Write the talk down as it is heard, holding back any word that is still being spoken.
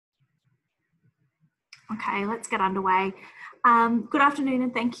Okay, let's get underway. Good afternoon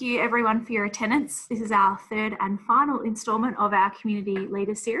and thank you everyone for your attendance. This is our third and final instalment of our Community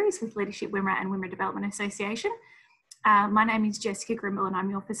Leaders Series with Leadership Wimmera and Wimmera Development Association. My name is Jessica Grimble and I'm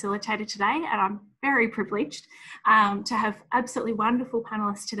your facilitator today, and I'm very privileged to have absolutely wonderful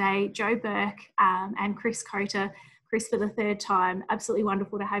panellists today, Jo Bourke and Chris Kotur. Chris for the third time. Absolutely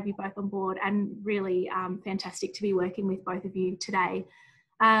wonderful to have you both on board, and really fantastic to be working with both of you today.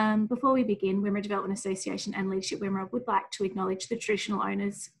 Before we begin, Wimmera Development Association and Leadership Wimmera would like to acknowledge the traditional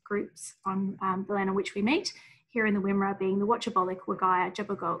owners groups on the land on which we meet, here in the Wimmera being the Watchabolik, Wagaya,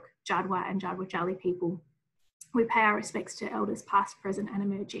 Jabbergulk, Jadwa and Jadwajali people. We pay our respects to elders past, present and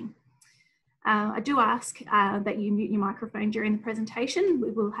emerging. I do ask that you mute your microphone during the presentation.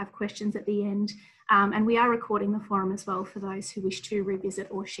 We will have questions at the end, and we are recording the forum as well for those who wish to revisit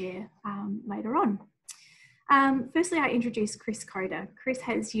or share later on. Firstly, I introduce Chris Kotur. Chris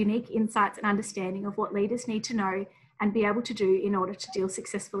has unique insights and understanding of what leaders need to know and be able to do in order to deal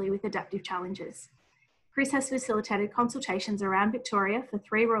successfully with adaptive challenges. Chris has facilitated consultations around Victoria for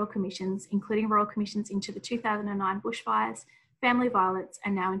 3 Royal Commissions, including Royal Commissions into the 2009 bushfires, family violence,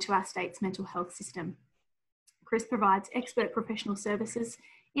 and now into our state's mental health system. Chris provides expert professional services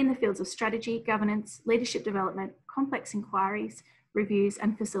in the fields of strategy, governance, leadership development, complex inquiries, reviews,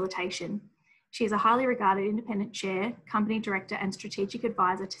 and facilitation. She is a highly regarded independent chair, company director, and strategic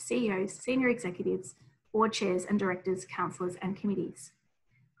advisor to CEOs, senior executives, board chairs and directors, councillors, and committees.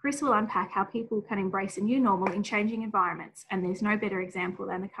 Chris will unpack how people can embrace a new normal in changing environments, and there's no better example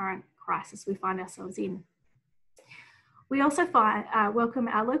than the current crisis we find ourselves in. We also welcome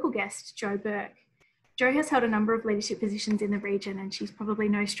our local guest, Jo Bourke. Jo has held a number of leadership positions in the region, and she's probably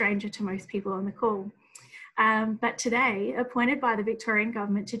no stranger to most people on the call. But today, appointed by the Victorian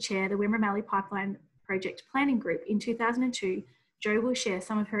Government to chair the Wimmera Mallee Pipeline Project Planning Group in 2002, Jo will share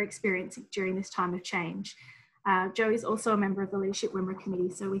some of her experience during this time of change. Jo is also a member of the Leadership Wimmera Committee,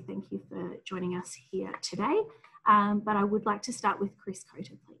 so we thank you for joining us here today. But I would like to start with Chris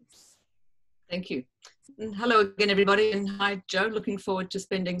Kotur, please. Thank you. And hello again, everybody, and hi, Jo. Looking forward to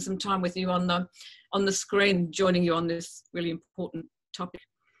spending some time with you on the screen, joining you on this really important topic.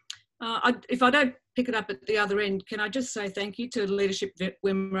 If I don't pick it up at the other end, can I just say thank you to Leadership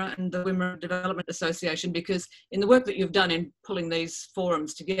Wimmera and the Wimmera Development Association, because in the work that you've done in pulling these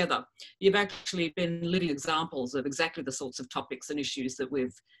forums together, you've actually been living examples of exactly the sorts of topics and issues that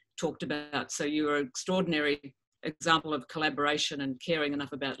we've talked about. So you're an extraordinary example of collaboration and caring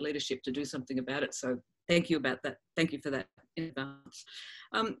enough about leadership to do something about it. So thank you about that. Thank you for that in advance.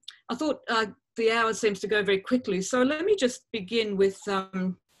 I thought the hour seems to go very quickly, so let me just begin with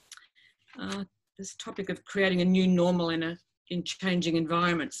this topic of creating a new normal in changing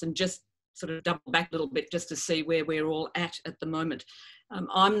environments, and just sort of double back a little bit just to see where we're all at the moment.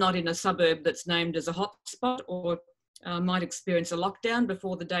 I'm not in a suburb that's named as a hotspot or might experience a lockdown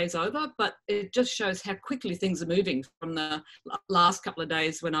before the day's over, but it just shows how quickly things are moving from the last couple of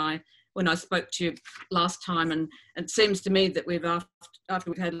days when I spoke to you last time, and it seems to me that we've after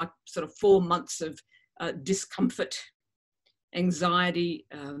we've had like sort of 4 months of discomfort, anxiety,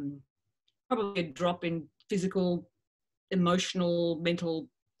 probably a drop in physical, emotional, mental,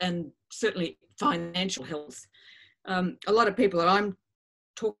 and certainly financial health. A lot of people that I'm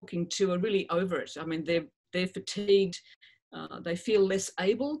talking to are really over it. I mean, they're fatigued. They feel less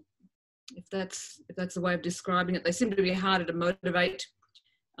able, if that's the way of describing it. They seem to be harder to motivate.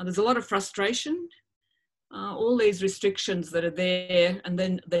 There's a lot of frustration. All these restrictions that are there, and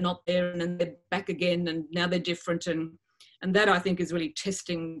then they're not there, and then they're back again, and now they're different, and that I think is really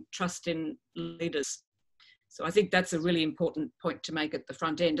testing trust in leaders. So I think that's a really important point to make at the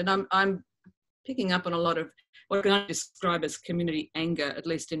front end. And I'm picking up on a lot of what I describe as community anger, at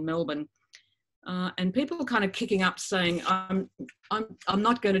least in Melbourne, and people kind of kicking up saying, I'm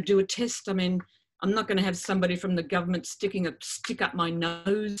not going to do a test. I mean, I'm not going to have somebody from the government sticking a stick up my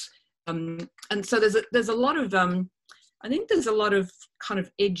nose. And so there's a lot of, I think there's a lot of kind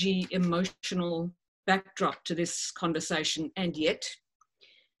of edgy, emotional backdrop to this conversation. And yet,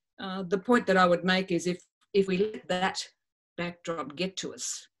 the point that I would make is if we let that backdrop get to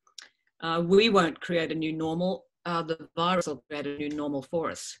us, we won't create a new normal. The virus will create a new normal for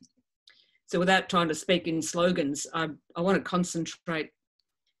us. So without trying to speak in slogans, I want to concentrate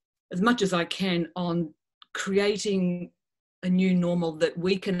as much as I can on creating a new normal that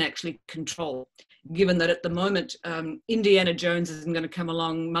we can actually control, given that at the moment, Indiana Jones isn't going to come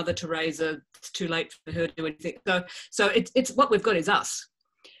along, Mother Teresa, it's too late for her to do anything. So it's what we've got is us.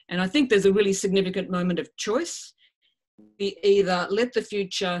 And I think there's a really significant moment of choice. We either let the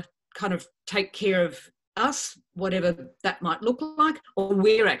future kind of take care of us, whatever that might look like, or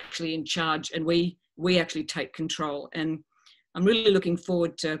we're actually in charge and we we actually take control. And I'm really looking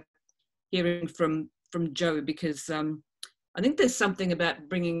forward to hearing from Jo, because I think there's something about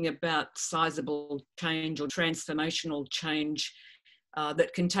bringing about sizable change or transformational change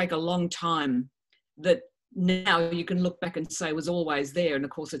that can take a long time, that now you can look back and say was always there. And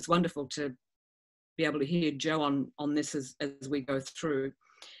of course, it's wonderful to be able to hear Jo on this as we go through.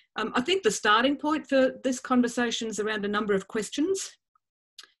 I think the starting point for this conversation is around a number of questions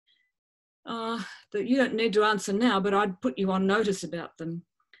that you don't need to answer now, but I'd put you on notice about them.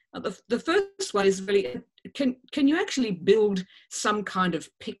 The first one is really, can you actually build some kind of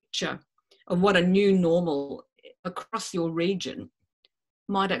picture of what a new normal across your region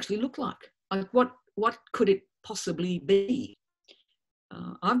might actually look like? Like what could it possibly be?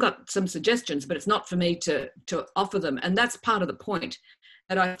 I've got some suggestions, but it's not for me to offer them. And that's part of the point,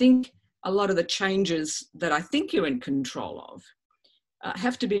 that I think a lot of the changes that I think you're in control of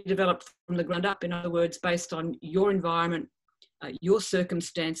have to be developed from the ground up. In other words, based on your environment, your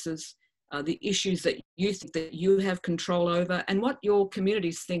circumstances, the issues that you think that you have control over, and what your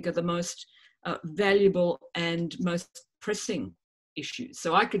communities think are the most valuable and most pressing issues.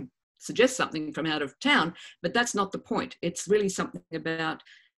 So I could suggest something from out of town, but that's not the point. It's really something about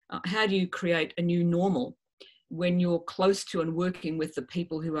how do you create a new normal when you're close to and working with the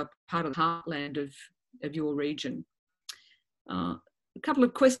people who are part of the heartland of your region. A couple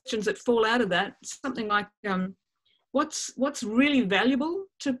of questions that fall out of that, something like, what's really valuable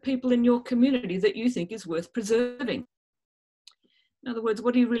to people in your community that you think is worth preserving? In other words,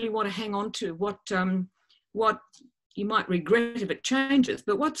 what do you really want to hang on to? What you might regret if it changes,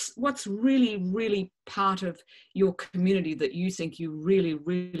 but what's really, really part of your community that you think you really,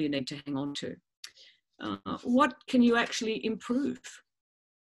 really need to hang on to? What can you actually improve?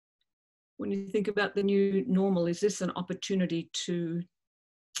 When you think about the new normal, is this an opportunity to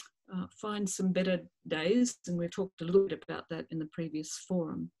find some better days? And we've talked a little bit about that in the previous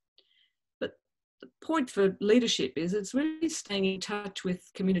forum. But the point for leadership is it's really staying in touch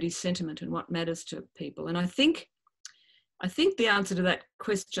with community sentiment and what matters to people. And I think the answer to that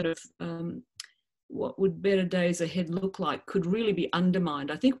question of what would better days ahead look like could really be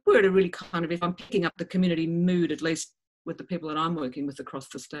undermined. I think we're at a really kind of, if I'm picking up the community mood, at least with the people that I'm working with across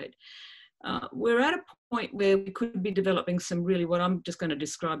the state, we're at a point where we could be developing some really what I'm just going to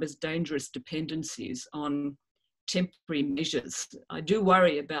describe as dangerous dependencies on temporary measures. I do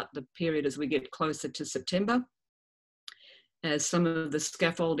worry about the period as we get closer to September, as some of the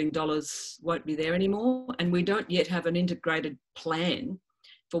scaffolding dollars won't be there anymore, and we don't yet have an integrated plan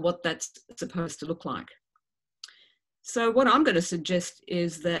for what that's supposed to look like. So what I'm going to suggest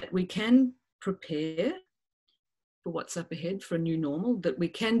is that we can prepare for what's up ahead, for a new normal, that we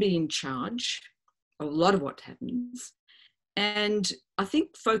can be in charge of a lot of what happens. And I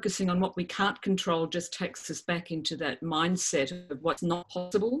think focusing on what we can't control just takes us back into that mindset of what's not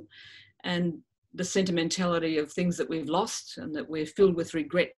possible, and the sentimentality of things that we've lost and that we're filled with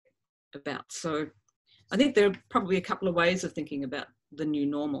regret about. So I think there are probably a couple of ways of thinking about the new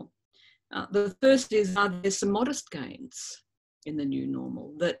normal. The first is, are there some modest gains in the new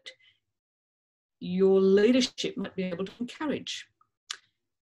normal that your leadership might be able to encourage?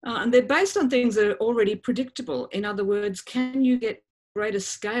 And they're based on things that are already predictable. In other words, can you get greater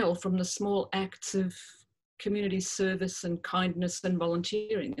scale from the small acts of community service and kindness and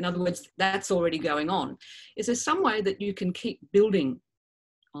volunteering? In other words, that's already going on. Is there some way that you can keep building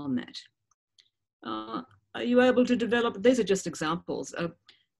on that? Are you able to develop, these are just examples, of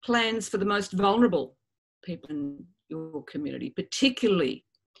plans for the most vulnerable people in your community, particularly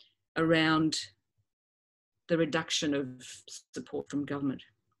around the reduction of support from government?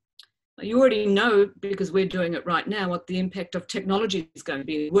 You already know, because we're doing it right now, what the impact of technology is going to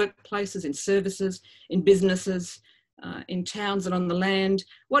be in workplaces, in services, in businesses, in towns and on the land.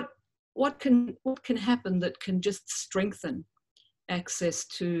 What can happen that can just strengthen access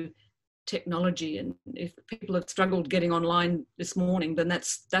to technology? And if people have struggled getting online this morning, then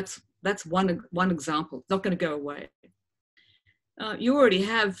that's one example. It's not going to go away. You already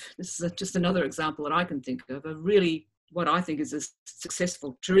have, this is just another example that I can think of really what I think is a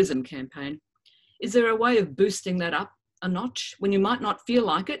successful tourism campaign. Is there a way of boosting that up a notch when you might not feel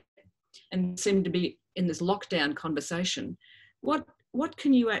like it and seem to be in this lockdown conversation? What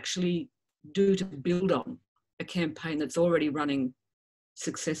can you actually do to build on a campaign that's already running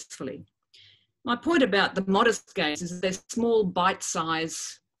successfully? My point about the modest gains is they're small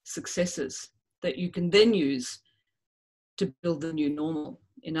bite-size successes that you can then use to build the new normal.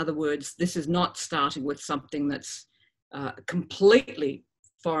 In other words, this is not starting with something that's a completely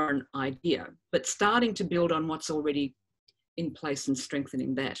foreign idea, but starting to build on what's already in place and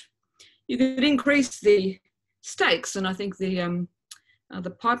strengthening that. you could increase the stakes, and I think the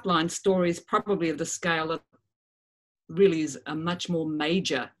pipeline story is probably of the scale that really is a much more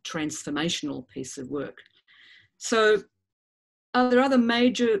major transformational piece of work. So are there other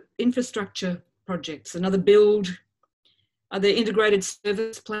major infrastructure projects, another build? Are there integrated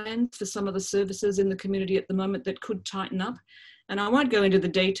service plans for some of the services in the community at the moment that could tighten up? And I won't go into the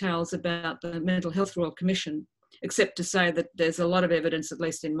details about the Mental Health Royal Commission, except to say that there's a lot of evidence, at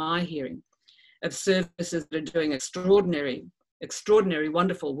least in my hearing, of services that are doing extraordinary,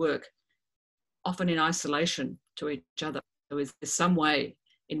 wonderful work, often in isolation to each other. So is there some way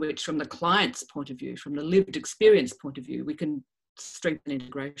in which, from the client's point of view, from the lived experience point of view, we can strengthen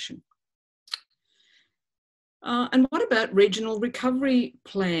integration? And what about regional recovery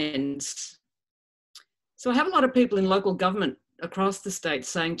plans? So I have a lot of people in local government across the state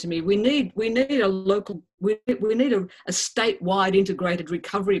saying to me, we need a statewide integrated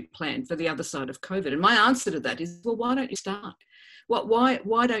recovery plan for the other side of COVID. And my answer to that is, well, why don't you start?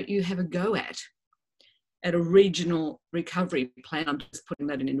 Why don't you have a go at a regional recovery plan? I'm just putting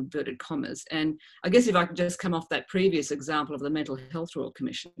that in inverted commas. And I guess if I could just come off that previous example of the Mental Health Royal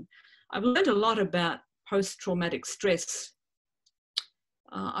Commission, I've learned a lot about post-traumatic stress.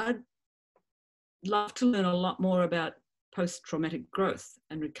 I'd love to learn a lot more about post-traumatic growth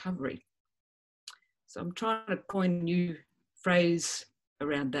and recovery. So I'm trying to coin a new phrase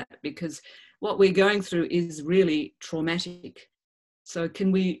around that, because what we're going through is really traumatic. So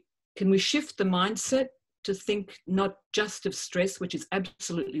can we shift the mindset to think not just of stress, which is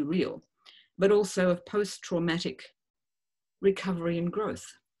absolutely real, but also of post-traumatic recovery and growth,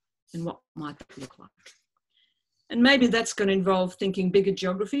 and what might that look like? And maybe that's going to involve thinking bigger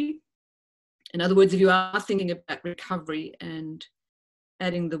geography. In other words, if you are thinking about recovery and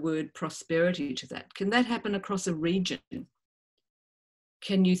adding the word prosperity to that, can that happen across a region?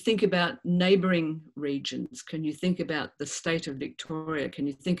 Can you think about neighbouring regions? Can you think about the state of Victoria? Can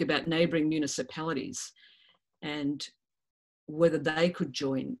you think about neighbouring municipalities and whether they could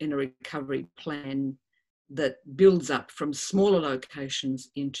join in a recovery plan that builds up from smaller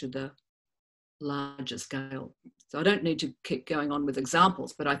locations into the larger scale? So I don't need to keep going on with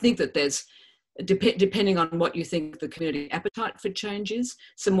examples, but I think that there's, depending on what you think the community appetite for change is,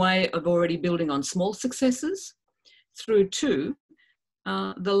 some way of already building on small successes through to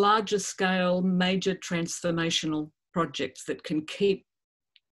the larger scale major transformational projects that can keep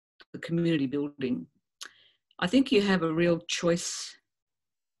the community building. I think you have a real choice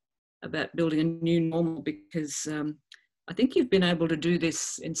about building a new normal, because I think you've been able to do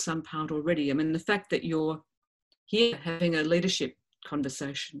this in some part already. I mean, the fact that you're here having a leadership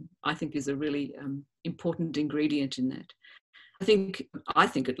conversation, I think is a really important ingredient in that. I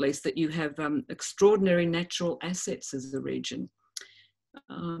think at least that you have extraordinary natural assets as a region.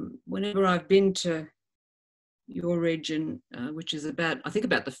 Whenever I've been to your region, which is about, I think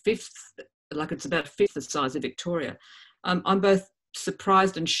about the fifth, like it's about a fifth the size of Victoria, I'm both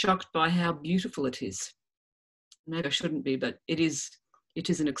surprised and shocked by how beautiful it is. Maybe I shouldn't be, but it is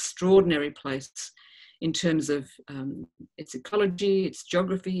an extraordinary place in terms of its ecology, its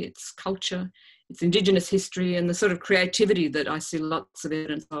geography, its culture, its Indigenous history, and the sort of creativity that I see lots of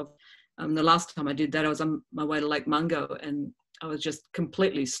evidence of. The last time I did that, I was on my way to Lake Mungo, and I was just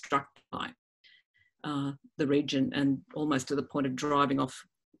completely struck by the region, and almost to the point of driving off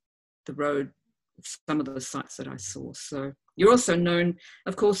the road with some of the sites that I saw. So you're also known,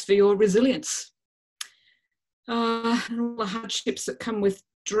 of course, for your resilience and all the hardships that come with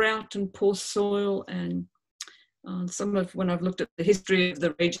drought and poor soil, and some of, when I've looked at the history of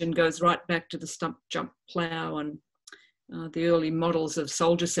the region, goes right back to the stump jump plough and the early models of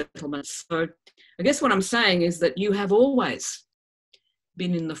soldier settlements. So I guess what I'm saying is that you have always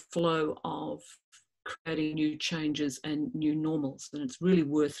been in the flow of creating new changes and new normals, and it's really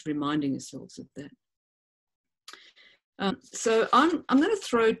worth reminding yourselves of that. So I'm going to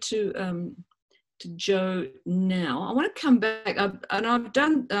throw to Jo now. I want to come back, and I've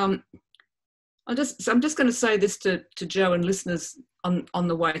done. I'm just going to say this to Jo and listeners on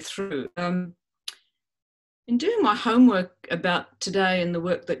the way through. In doing my homework about today and the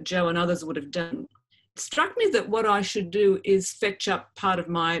work that Jo and others would have done, it struck me that what I should do is fetch up part of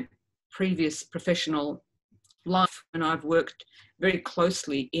my previous professional life, and I've worked very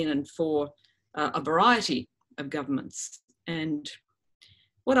closely in and for a variety of governments. And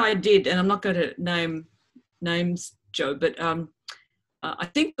what I did, and I'm not going to name names, Jo, but I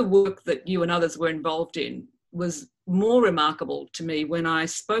think the work that you and others were involved in was more remarkable to me when I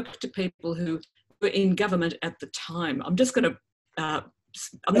spoke to people who were in government at the time. I'm just going to,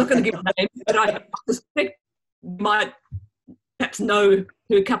 I'm not going to give names, but I suspect you might perhaps know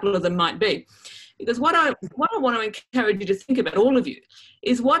who a couple of them might be. Because what I want to encourage you to think about, all of you,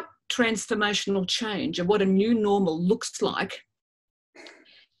 is what transformational change and what a new normal looks like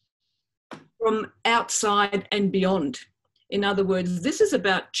from outside and beyond. In other words, this is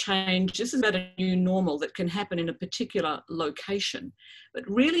about change, this is about a new normal that can happen in a particular location, but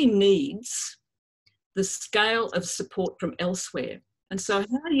really needs the scale of support from elsewhere. And so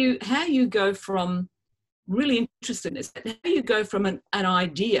how you go from, really interested in this, how you go from an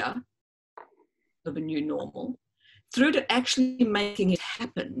idea of a new normal through to actually making it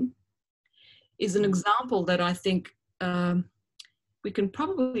happen is an example that I think we can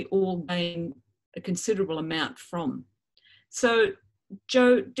probably all gain a considerable amount from. So,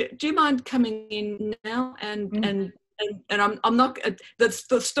 Jo, do you mind coming in now? And I'm not,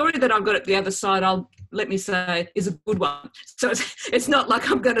 the story that I've got at the other side, let me say, is a good one. So it's not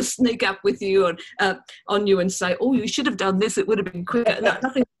like I'm going to sneak up with you on you and say, oh, you should have done this, it would have been quicker. No,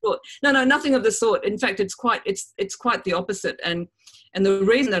 nothing of the sort. No, nothing of the sort. In fact, it's quite the opposite. And the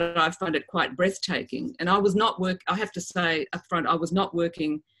reason that I find it quite breathtaking, and I have to say up front, I was not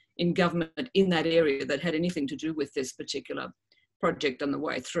working in government in that area that had anything to do with this particular project on the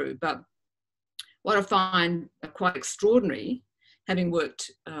way through. But what I find quite extraordinary, having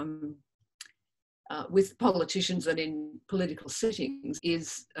worked with politicians and in political settings,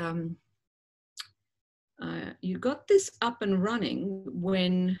 is you got this up and running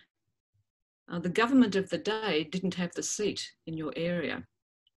when the government of the day didn't have the seat in your area.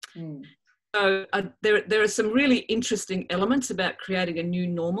 Mm. So there are some really interesting elements about creating a new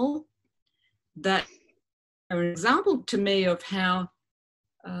normal that are an example to me of how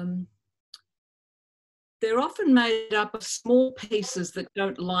they're often made up of small pieces that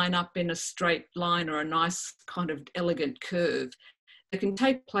don't line up in a straight line or a nice kind of elegant curve. They can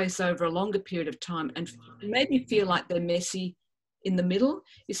take place over a longer period of time and maybe feel like they're messy in the middle.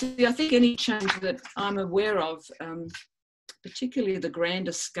 You see, I think any change that I'm aware of, particularly the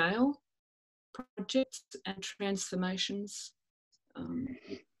grander scale projects and transformations,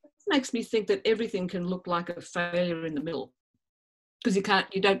 makes me think that everything can look like a failure in the middle, because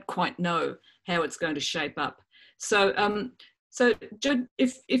you don't quite know how it's going to shape up. So, Jo,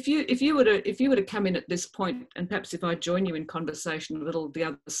 if you were to come in at this point, and perhaps if I join you in conversation a little the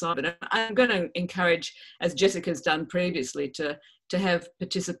other side, but I'm going to encourage, as Jessica's done previously, to have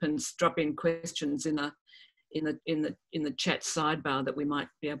participants drop in questions in the chat sidebar that we might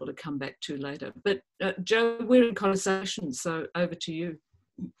be able to come back to later. But Jo, we're in conversation, so over to you.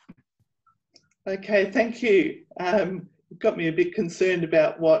 Okay, thank you. You've got me a bit concerned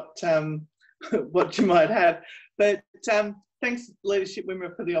about what you might have, but thanks, Leadership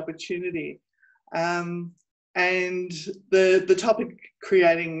Wimmera, for the opportunity. And the topic,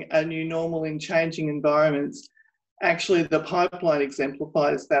 creating a new normal in changing environments, actually the pipeline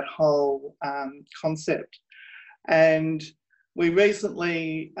exemplifies that whole concept. And we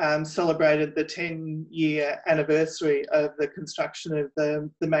recently celebrated the 10-year anniversary of the construction of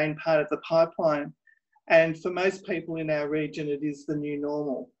the main part of the pipeline. And for most people in our region, it is the new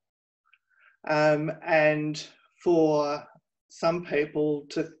normal. And for some people,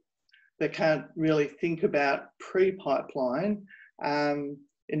 they can't really think about pre-pipeline in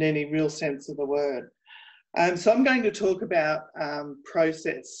any real sense of the word. So I'm going to talk about the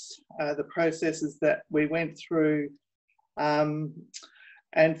processes that we went through, and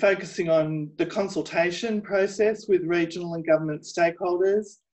focusing on the consultation process with regional and government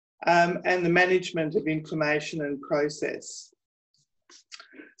stakeholders, and the management of information and process.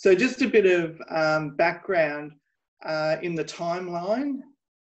 So just a bit of background in the timeline.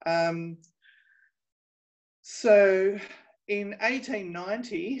 So in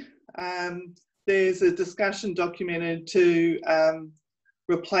 1890, there's a discussion documented to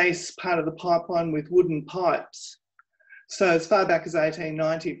replace part of the pipeline with wooden pipes. So as far back as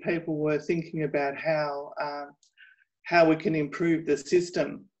 1890, people were thinking about how we can improve the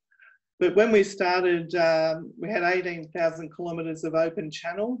system. But when we started, we had 18,000 kilometres of open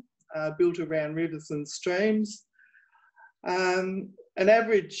channel built around rivers and streams. An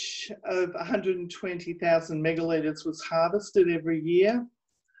average of 120,000 megalitres was harvested every year.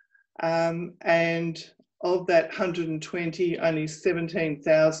 And of that 120, only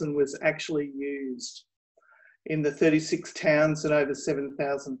 17,000 was actually used in the 36 towns and over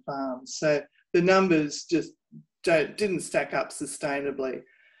 7,000 farms. So the numbers just didn't stack up sustainably.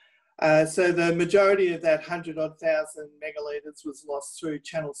 So the majority of that 100-odd thousand megalitres was lost through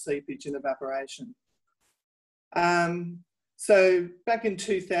channel seepage and evaporation. So back in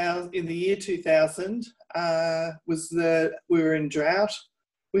 2000, in the year 2000, we were in drought.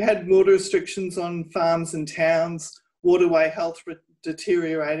 We had water restrictions on farms and towns waterway health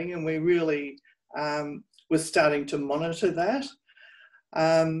deteriorating, and we really were starting to monitor that.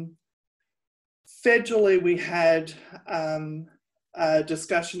 Federally, we had a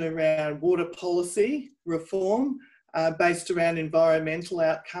discussion around water policy reform based around environmental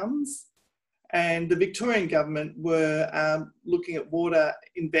outcomes. And the Victorian government were looking at water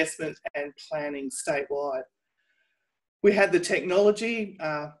investment and planning statewide. We had the technology,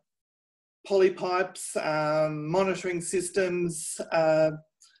 polypipes, monitoring systems,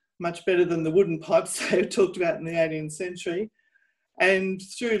 much better than the wooden pipes they talked about in the 18th century. And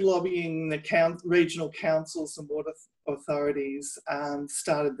through lobbying the regional councils and water authorities,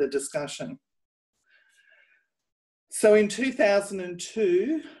 started the discussion. So in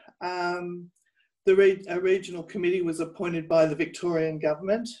 2002, a regional committee was appointed by the Victorian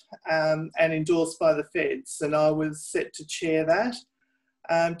government and endorsed by the feds, and I was set to chair that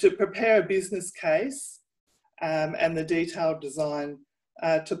to prepare a business case and the detailed design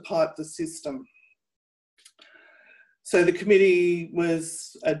to pipe the system. So the committee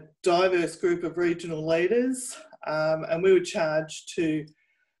was a diverse group of regional leaders, and we were charged to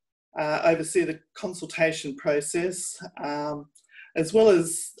oversee the consultation process, as well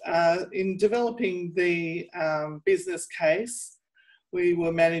as in developing the business case. We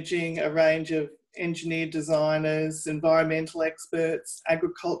were managing a range of engineer designers, environmental experts,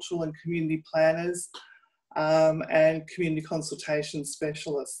 agricultural and community planners, and community consultation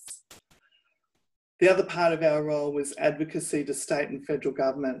specialists. The other part of our role was advocacy to state and federal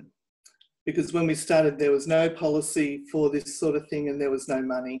government, because when we started there was no policy for this sort of thing and there was no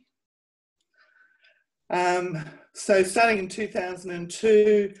money. So starting in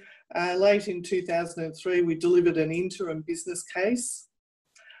 2002, late in 2003, we delivered an interim business case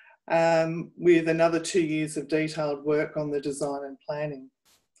with another 2 years of detailed work on the design and planning.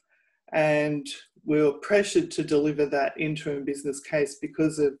 And we were pressured to deliver that interim business case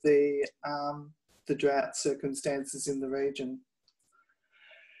because of the drought circumstances in the region.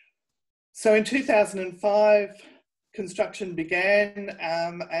 So in 2005, construction began,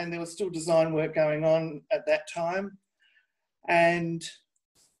 and there was still design work going on at that time. And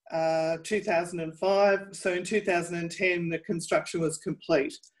 2005, so in 2010, the construction was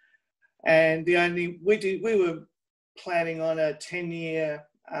complete. And we were planning on a 10-year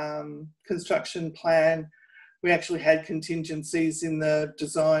construction plan. We actually had contingencies in the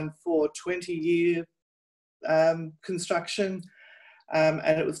design for 20-year construction,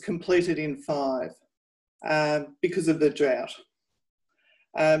 and it was completed in 5 because of the drought.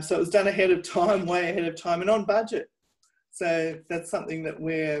 So it was done ahead of time, way ahead of time, and on budget. So that's something that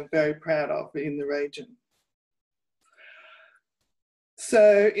we're very proud of in the region.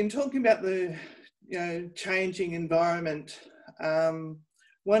 So in talking about the changing environment,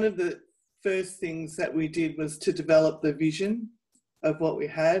 one of the first things that we did was to develop the vision of what we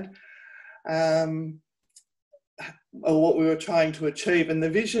had, or what we were trying to achieve. And the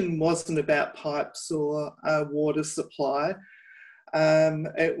vision wasn't about pipes or water supply.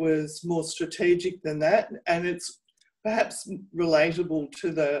 It was more strategic than that, and it's perhaps relatable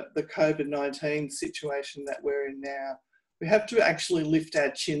to the COVID-19 situation that we're in now. We have to actually lift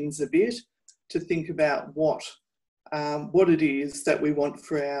our chins a bit to think about what it is that we want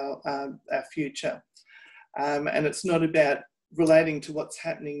for our future. And it's not about relating to what's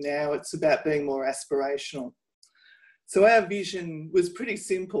happening now, it's about being more aspirational. So our vision was pretty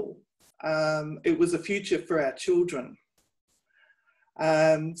simple. It was a future for our children.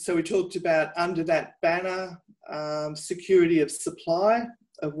 So we talked about, under that banner, security of supply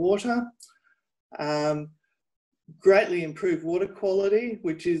of water, greatly improved water quality,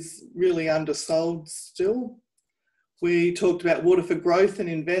 which is really undersold still. We talked about water for growth and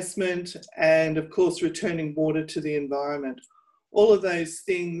investment, and of course returning water to the environment. All of those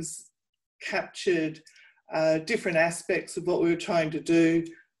things captured different aspects of what we were trying to do,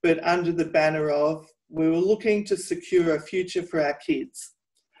 but under the banner of, we were looking to secure a future for our kids.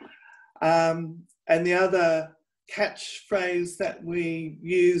 And the other catchphrase that we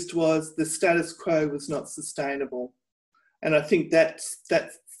used was, the status quo was not sustainable. And I think that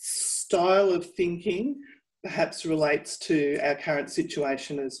style of thinking perhaps relates to our current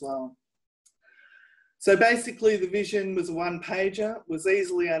situation as well. So basically the vision was a one-pager, was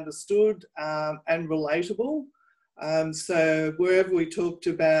easily understood and relatable. So wherever we talked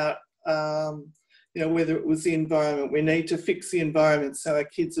about, whether it was the environment, we need to fix the environment so our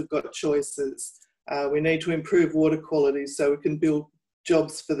kids have got choices. We need to improve water quality so we can build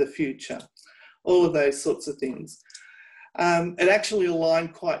jobs for the future. All of those sorts of things. It actually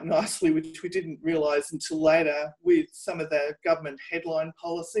aligned quite nicely, which we didn't realise until later, with some of the government headline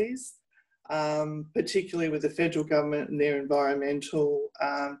policies. particularly with the federal government and their environmental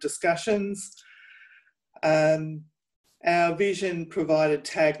discussions. Our vision provided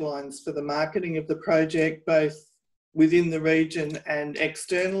taglines for the marketing of the project, both within the region and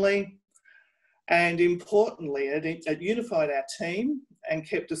externally. And importantly, it unified our team and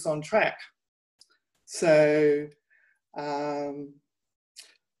kept us on track. So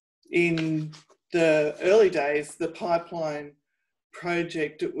in the early days, the pipeline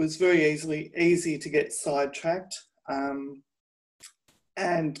project, it was very easy to get sidetracked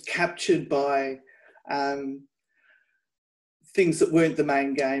and captured by things that weren't the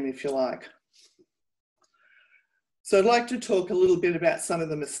main game, if you like. So I'd like to talk a little bit about some of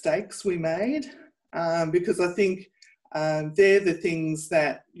the mistakes we made, because I think they're the things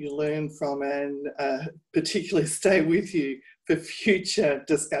that you learn from and particularly stay with you for future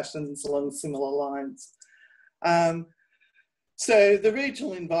discussions along similar lines. So the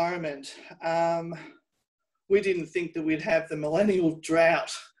regional environment, we didn't think that we'd have the millennial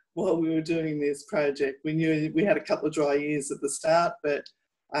drought while we were doing this project. We knew we had a couple of dry years at the start, but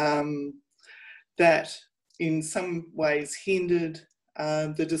that in some ways hindered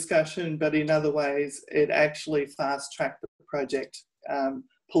the discussion, but in other ways it actually fast-tracked the project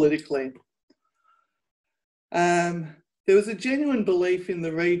politically. There was a genuine belief in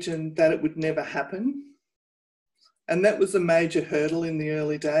the region that it would never happen, and that was a major hurdle in the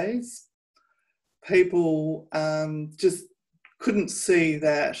early days. People just couldn't see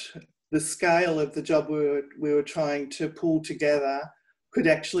that the scale of the job we were trying to pull together could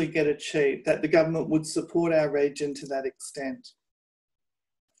actually get achieved, that the government would support our region to that extent.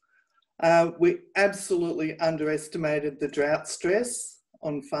 We absolutely underestimated the drought stress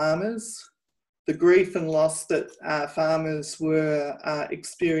on farmers, the grief and loss that farmers were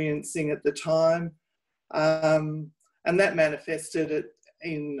experiencing at the time, and that manifested it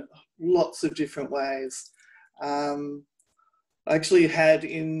in lots of different ways. I actually had,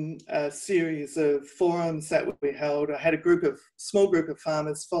 in a series of forums that we held, I had a small group of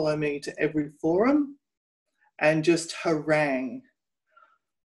farmers follow me to every forum and just harangue.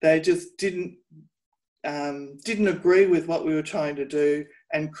 They just didn't agree with what we were trying to do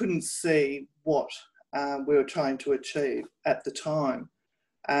and couldn't see what we were trying to achieve at the time.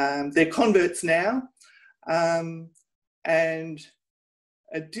 They're converts now, and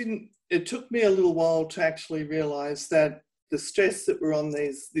it took me a little while to actually realise that the stress that were on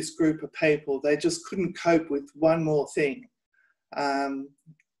this group of people, they just couldn't cope with one more thing to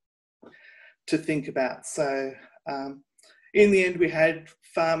think about. So in the end, we had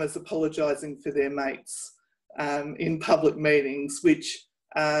farmers apologising for their mates in public meetings, which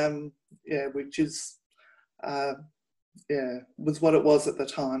was what it was at the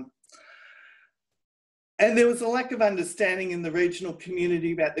time. And there was a lack of understanding in the regional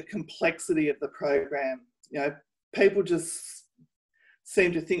community about the complexity of the program. People just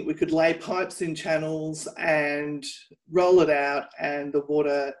seemed to think we could lay pipes in channels and roll it out and the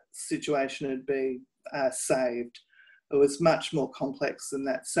water situation would be saved. It was much more complex than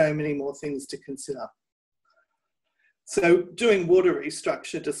that, so many more things to consider. So doing water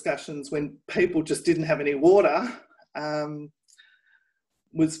restructure discussions when people just didn't have any water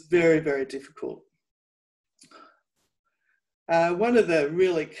was very, very difficult. One of the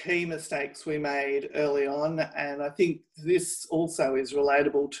really key mistakes we made early on, and I think this also is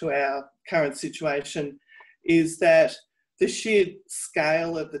relatable to our current situation, is that the sheer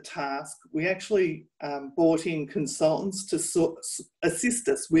scale of the task, we actually brought in consultants to assist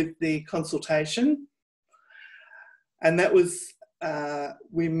us with the consultation. And that was,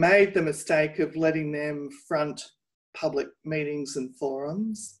 we made the mistake of letting them front public meetings and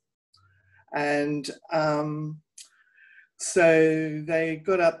forums. And so they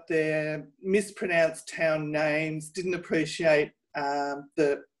got up there, mispronounced town names, didn't appreciate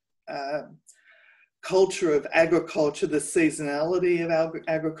the culture of agriculture, the seasonality of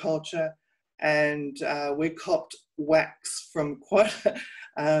agriculture, and we copped whacks from quite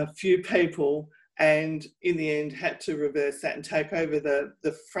a few people, and in the end had to reverse that and take over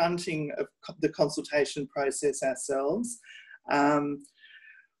the fronting of the consultation process ourselves,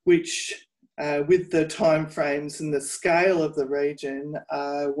 which with the timeframes and the scale of the region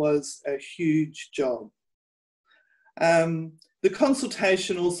was a huge job. The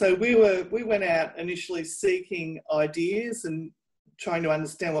consultation also, we went out initially seeking ideas and trying to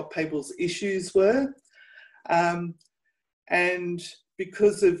understand what people's issues were. And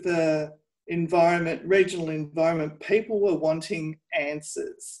because of the environment, regional environment, people were wanting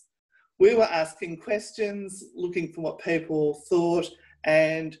answers. We were asking questions, looking for what people thought,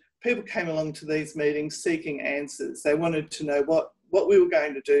 and people came along to these meetings seeking answers. They wanted to know what we were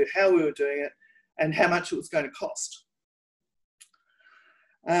going to do, how we were doing it, and how much it was going to cost.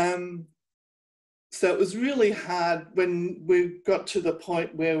 So it was really hard when we got to the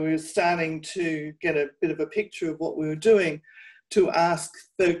point where we were starting to get a bit of a picture of what we were doing, to ask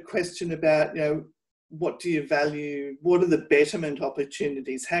the question about, you know, what do you value? What are the betterment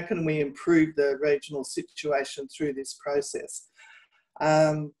opportunities? How can we improve the regional situation through this process?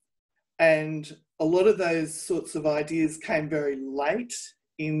 And a lot of those sorts of ideas came very late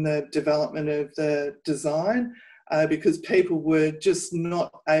in the development of the design, because people were just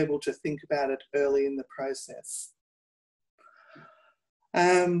not able to think about it early in the process.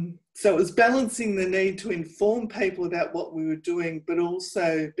 So it was balancing the need to inform people about what we were doing, but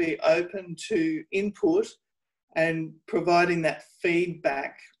also be open to input and providing that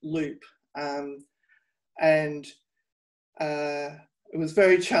feedback loop. It was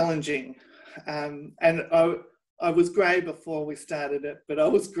very challenging. And I was grey before we started it, but I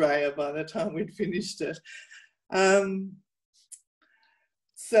was greyer by the time we'd finished it. And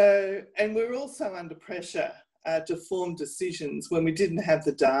we're also under pressure to form decisions when we didn't have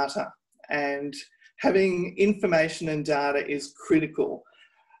the data, and having information and data is critical,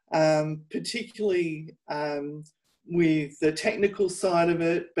 particularly with the technical side of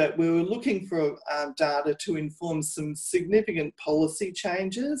it, but we were looking for data to inform some significant policy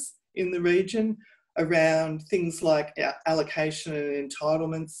changes in the region around things like allocation and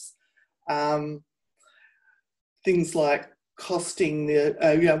entitlements, things like costing the,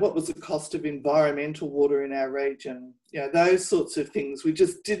 what was the cost of environmental water in our region? Those sorts of things. We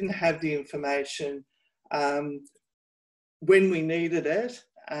just didn't have the information when we needed it.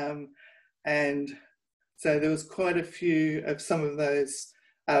 And so there was quite a few of some of those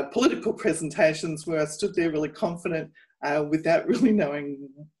political presentations where I stood there really confident without really knowing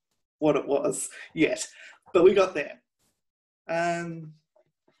what it was yet, but we got there.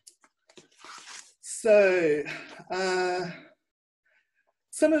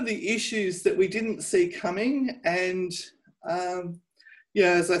 Some of the issues that we didn't see coming, and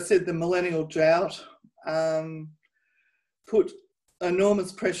as I said, the millennial drought put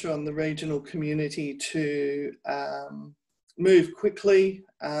enormous pressure on the regional community to move quickly.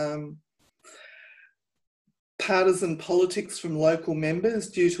 Partisan politics from local members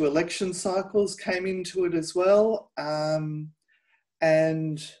due to election cycles came into it as well,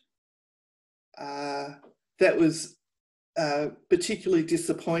 and that was particularly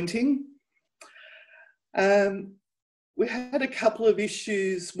disappointing. We had a couple of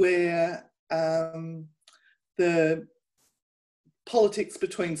issues where the politics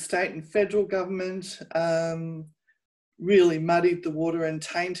between state and federal government really muddied the water and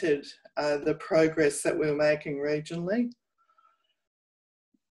tainted the progress that we were making regionally.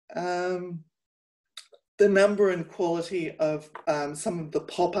 The number and quality of some of the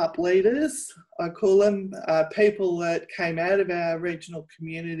pop-up leaders, I call them, people that came out of our regional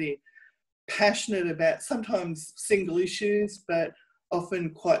community, passionate about sometimes single issues, but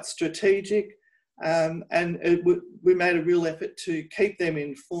often quite strategic. We made a real effort to keep them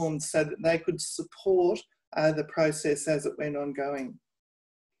informed so that they could support the process as it went ongoing.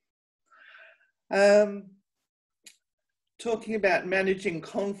 Talking about managing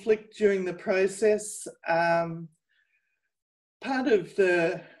conflict during the process, part of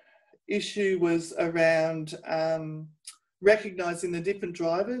the issue was around recognising the different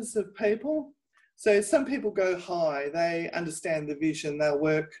drivers of people. So some people go high, they understand the vision, they'll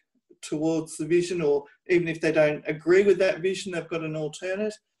work towards the vision, or even if they don't agree with that vision, they've got an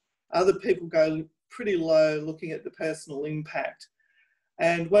alternate. Other people go pretty low, looking at the personal impact.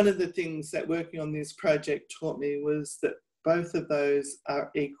 And one of the things that working on this project taught me was that both of those are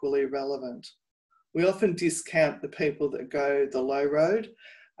equally relevant. We often discount the people that go the low road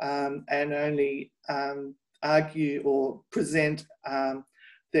and only argue or present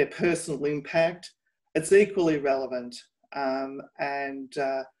their personal impact. It's equally relevant and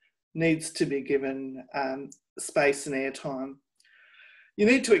needs to be given space and airtime. You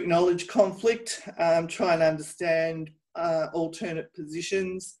need to acknowledge conflict, try and understand alternate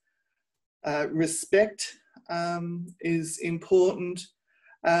positions. Respect is important.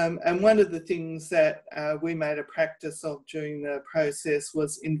 And one of the things that we made a practice of during the process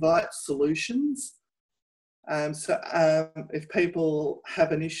was invite solutions. If people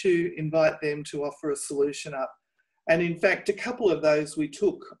have an issue, invite them to offer a solution up. And in fact, a couple of those we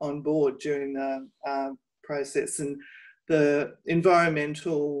took on board during the process. And the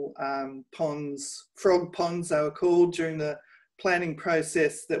environmental ponds, frog ponds they were called, during the planning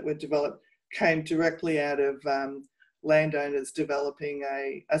process that were developed, came directly out of landowners developing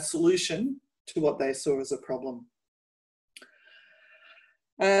a solution to what they saw as a problem.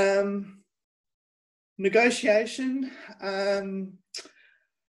 Negotiation.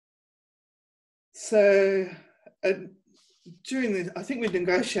 During this, I think we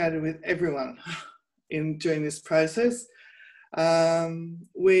negotiated with everyone during this process.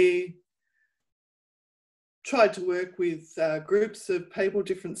 We tried to work with groups of people,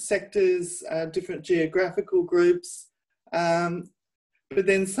 different sectors, different geographical groups, but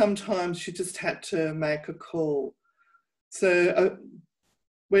then sometimes you just had to make a call. So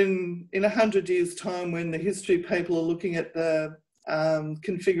when in 100 years' time, when the history people are looking at the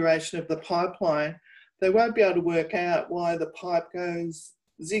configuration of the pipeline, they won't be able to work out why the pipe goes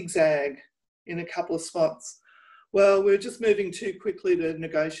zigzag in a couple of spots. Well, we were just moving too quickly to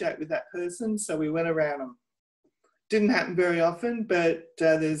negotiate with that person, so we went around them. Didn't happen very often, but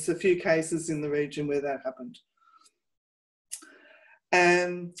there's a few cases in the region where that happened.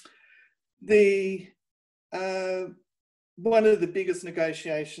 And one of the biggest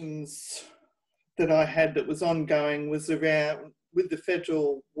negotiations that I had that was ongoing was around with the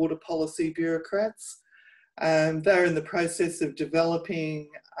federal water policy bureaucrats. They're in the process of developing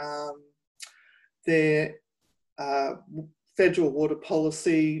their federal water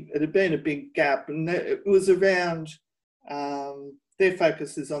policy. It had been a big gap, and it was around their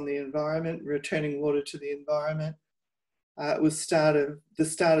focus is on the environment, returning water to the environment. It was the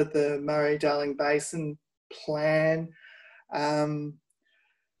start of the Murray-Darling Basin plan.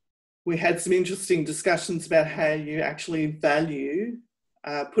 We had some interesting discussions about how you actually value,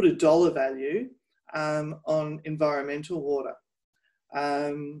 put a dollar value on environmental water.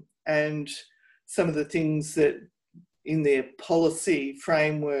 And some of the things that in their policy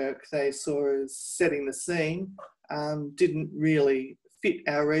framework they saw as setting the scene didn't really fit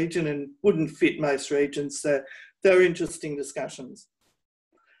our region and wouldn't fit most regions. So they were interesting discussions.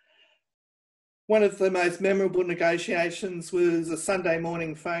 One of the most memorable negotiations was a Sunday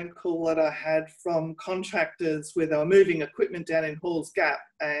morning phone call that I had from contractors where they were moving equipment down in Halls Gap,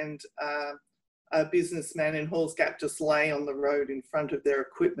 and a businessman in Halls Gap just lay on the road in front of their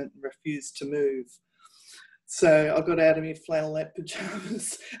equipment and refused to move. So I got out of my flannelette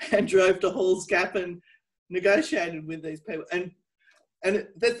pyjamas and drove to Halls Gap and negotiated with these people. And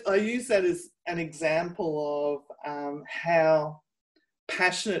I use that as an example of how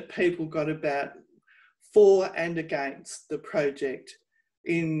passionate people got about for and against the project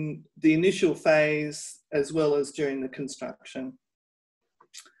in the initial phase as well as during the construction.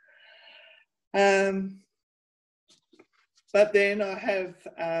 But then I have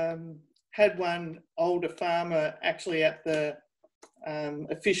had one older farmer actually at the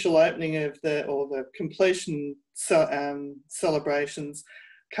official opening of the completion celebrations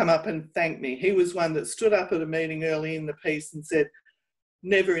come up and thank me. He was one that stood up at a meeting early in the piece and said,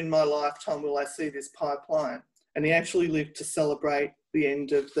 "Never in my lifetime will I see this pipeline." And he actually lived to celebrate the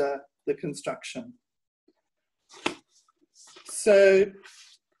end of the construction. So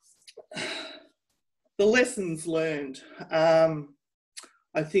the lessons learned.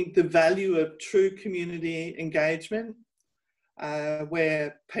 I think the value of true community engagement,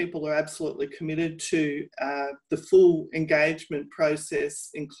 where people are absolutely committed to the full engagement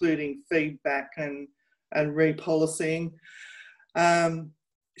process, including feedback and repolicing.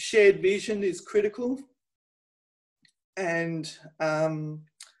 Shared vision is critical, and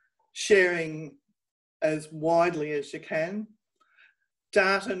sharing as widely as you can.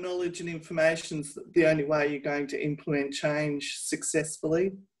 Data, knowledge and information is the only way you're going to implement change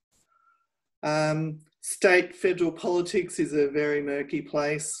successfully. State, federal politics is a very murky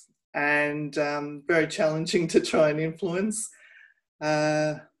place and very challenging to try and influence.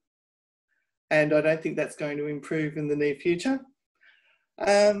 And I don't think that's going to improve in the near future.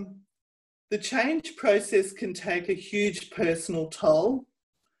 The change process can take a huge personal toll,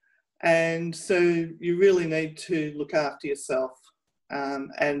 and so you really need to look after yourself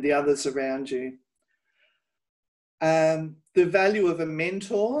and the others around you. The value of a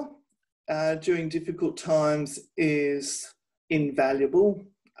mentor during difficult times is invaluable,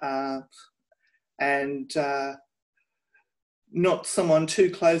 and not someone too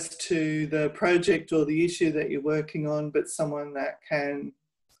close to the project or the issue that you're working on, but someone that can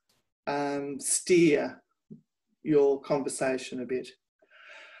steer your conversation a bit.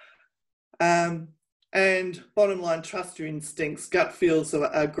 And bottom line, trust your instincts. Gut feels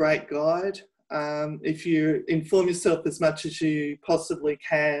a great guide. If you inform yourself as much as you possibly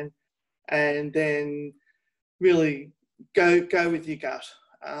can, and then really go with your gut.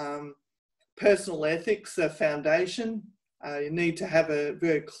 Personal ethics are foundation. You need to have a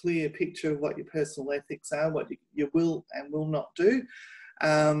very clear picture of what your personal ethics are, what you will and will not do.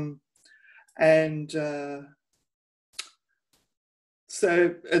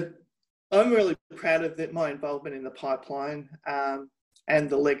 So I'm really proud of my involvement in the pipeline and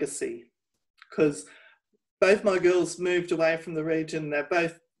the legacy, because both my girls moved away from the region. They're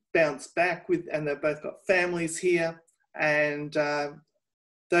both bounced back and they've both got families here, and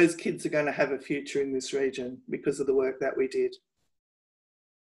those kids are going to have a future in this region because of the work that we did.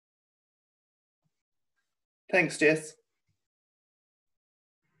 Thanks, Jess.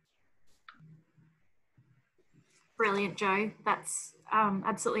 Brilliant, Joe. That's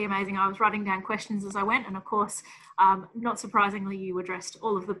absolutely amazing. I was writing down questions as I went, and of course, not surprisingly, you addressed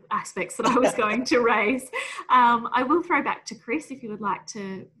all of the aspects that I was going to raise. I will throw back to Chris if you would like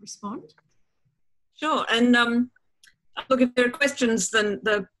to respond. Sure, and look, if there are questions, then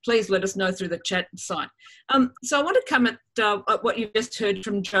please let us know through the chat site. So I want to come at what you just heard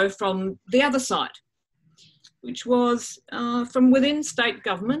from Joe from the other side, which was from within state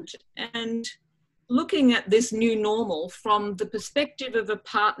government and looking at this new normal from the perspective of a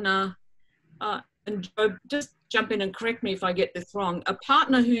partner, and Joe, just jump in and correct me if I get this wrong, a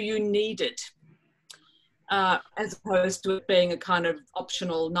partner who you needed, as opposed to it being a kind of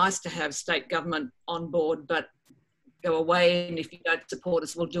optional, nice to have state government on board, but go away, and if you don't support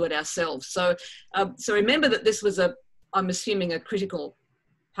us, we'll do it ourselves. So, so remember that this was I'm assuming, a critical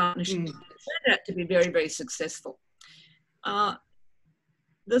partnership. It turned out to be very, very successful.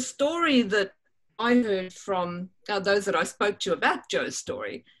 The story that I heard from those that I spoke to about Joe's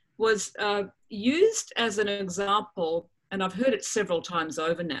story was used as an example, and I've heard it several times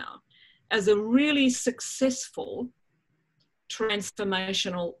over now, as a really successful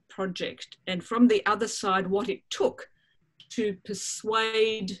transformational project. And from the other side, what it took to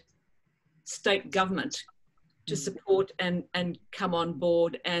persuade state government to support and come on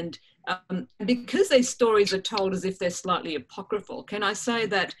board. And because these stories are told as if they're slightly apocryphal, can I say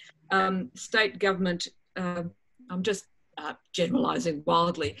that state government, I'm just generalising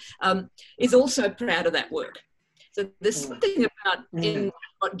wildly, is also proud of that work. So there's something about in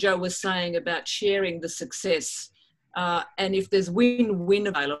what Joe was saying about sharing the success, and if there's win-win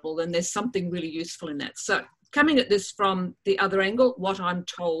available, then there's something really useful in that. So coming at this from the other angle, what I'm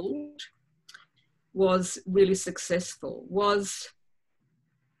told was really successful was,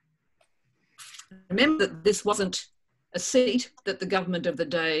 remember that this wasn't a seat that the government of the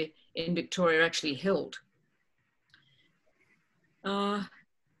day in Victoria actually held.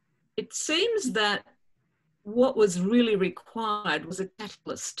 It seems that what was really required was a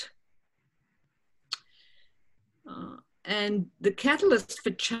catalyst. And the catalyst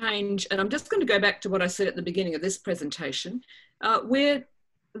for change, and I'm just going to go back to what I said at the beginning of this presentation, we're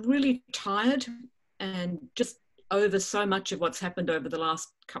really tired and just over so much of what's happened over the last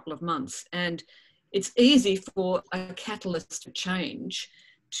couple of months. And it's easy for a catalyst to change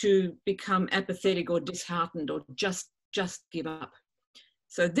to become apathetic or disheartened or just give up.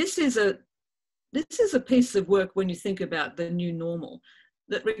 So this is a piece of work, when you think about the new normal,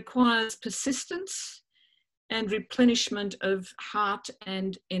 that requires persistence and replenishment of heart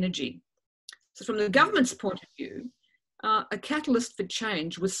and energy. So from the government's point of view, a catalyst for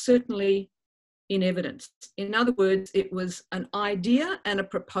change was certainly in evidence. In other words, it was an idea and a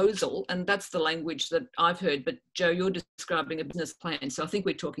proposal, and that's the language that I've heard, but Joe, you're describing a business plan, so I think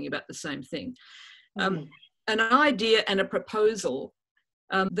we're talking about the same thing. An idea and a proposal,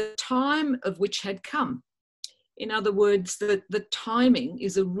 the time of which had come. In other words, the timing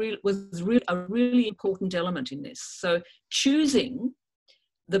was a really important element in this. So choosing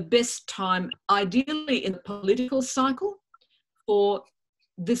the best time, ideally in the political cycle, for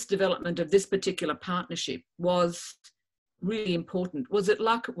this development of this particular partnership was really important. Was it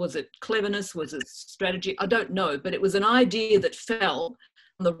luck? Was it cleverness? Was it strategy? I don't know, but it was an idea that fell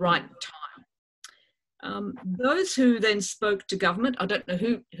on the right time. Those who then spoke to government, I don't know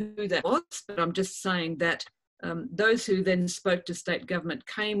who that was, but I'm just saying that those who then spoke to state government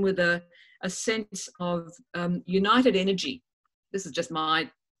came with a sense of united energy. This is just my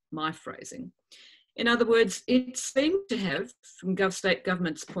phrasing. In other words, it seemed to have, from state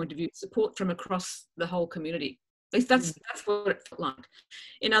government's point of view, support from across the whole community. At least that's what it felt like.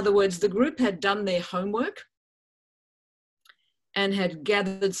 In other words, the group had done their homework and had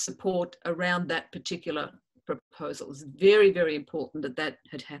gathered support around that particular proposal. It was very, very important that that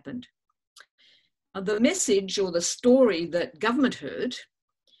had happened. The message or the story that government heard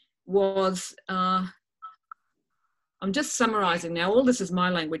was, I'm just summarising now, all this is my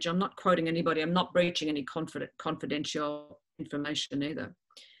language, I'm not quoting anybody, I'm not breaching any confidential information either.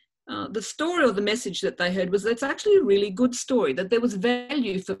 The story or the message that they heard was that it's actually a really good story, that there was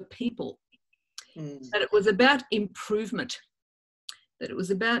value for people, that it was about improvement, that it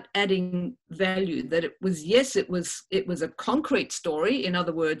was about adding value, that it was, yes, it was a concrete story. In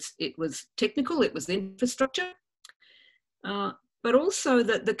other words, it was technical, it was infrastructure, but also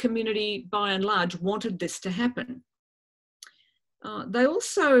that the community, by and large, wanted this to happen. They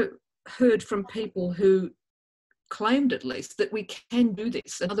also heard from people who claimed, at least, that we can do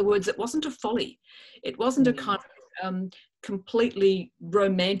this. In other words, it wasn't a folly. It wasn't a kind of completely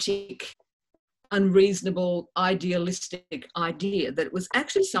romantic, unreasonable, idealistic idea, that it was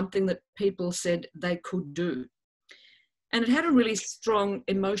actually something that people said they could do. And it had a really strong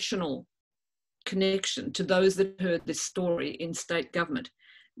emotional connection to those that heard this story in state government.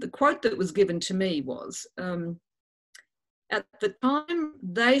 The quote that was given to me was, at the time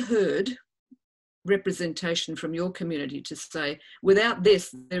they heard representation from your community to say, without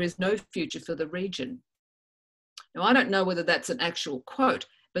this, there is no future for the region. Now, I don't know whether that's an actual quote,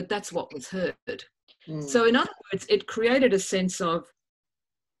 but that's what was heard. So in other words, it created a sense of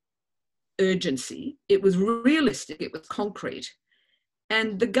urgency. It was realistic, it was concrete.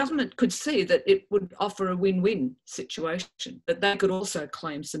 And the government could see that it would offer a win-win situation, that they could also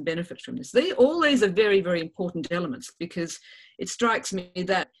claim some benefit from this. All these are very, very important elements, because it strikes me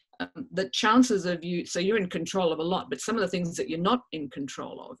that the chances of you, so you're in control of a lot, but some of the things that you're not in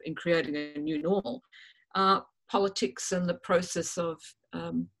control of in creating a new normal are politics and the process of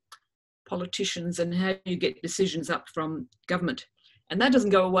politicians and how you get decisions up from government. And that doesn't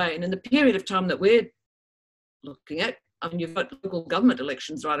go away. And in the period of time that we're looking at, I mean, you've got local government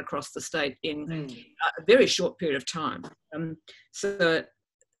elections right across the state in a very short period of time. So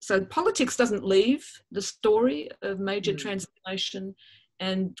politics doesn't leave the story of major transformation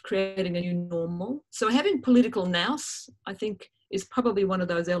and creating a new normal. So having political nous, I think, is probably one of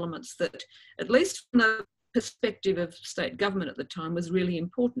those elements that, at least from the perspective of state government at the time, was really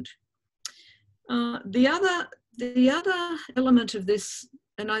important. The other element of this,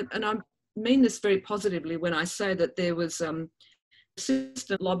 and I mean this very positively when I say that there was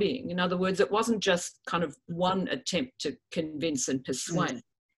persistent lobbying. In other words, it wasn't just kind of one attempt to convince and persuade.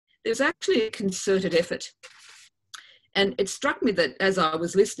 There's actually a concerted effort. And it struck me that as I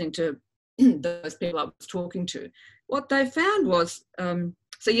was listening to those people I was talking to, what they found was,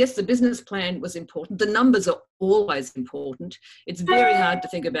 so yes, the business plan was important. The numbers are always important. It's very hard to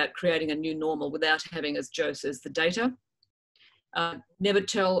think about creating a new normal without having, as Joe says, the data. Never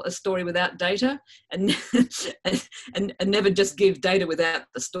tell a story without data, and, and never just give data without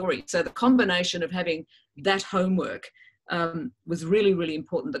the story. So the combination of having that homework was really, really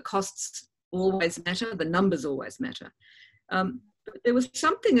important. The costs always matter, the numbers always matter. But there was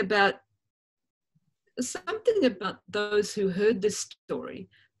something about those who heard this story,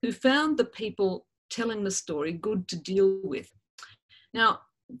 who found the people telling the story good to deal with. Now,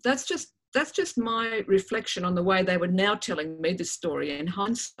 that's just my reflection on the way they were now telling me this story in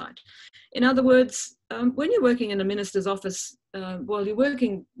hindsight. In other words, when you're working in a minister's office, while you're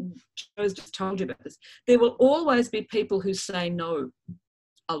working, Joe's just told you about this, there will always be people who say no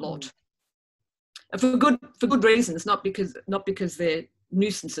a lot. For good reasons, not because they're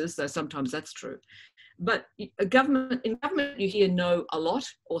nuisances, though sometimes that's true. But in government you hear no a lot,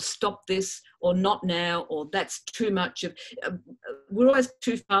 or stop this, or not now, or that's too much of, we're always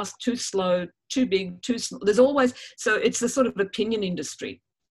too fast, too slow, too big, too small. There's always, so it's the sort of opinion industry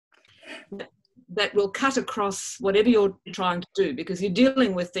that will cut across whatever you're trying to do, because you're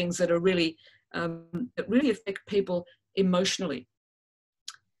dealing with things that are really, that really affect people emotionally.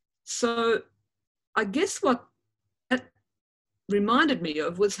 So I guess what that reminded me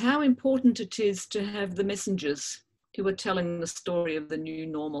of was how important it is to have the messengers who are telling the story of the new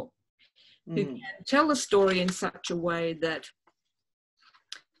normal, who can tell the story in such a way that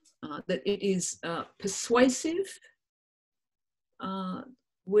that it is persuasive,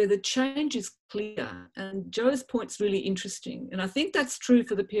 where the change is clear. And Joe's point's really interesting, and I think that's true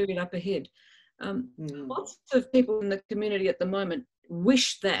for the period up ahead. Lots of people in the community at the moment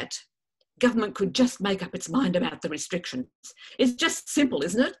wish that government could just make up its mind about the restrictions. It's just simple,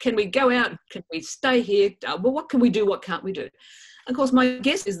 isn't it? Can we go out? Can we stay here? Well, what can we do? What can't we do? Of course, my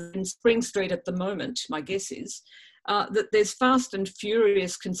guess is that in Spring Street at the moment, my guess is that there's fast and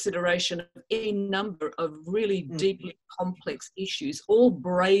furious consideration of any number of really deeply complex issues, all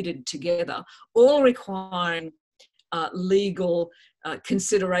braided together, all requiring legal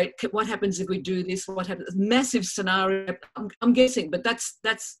consideration. What happens if we do this? What happens? Massive scenario. I'm guessing, but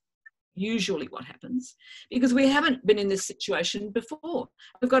that's usually what happens, because we haven't been in this situation before.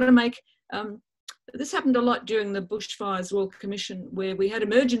 We've got to make, this happened a lot during the Bushfires Royal Commission, where we had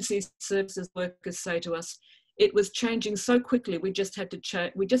emergency services workers say to us, it was changing so quickly, we just had to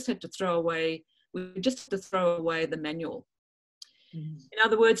throw away the manual. In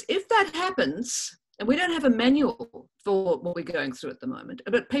other words, if that happens, and we don't have a manual for what we're going through at the moment,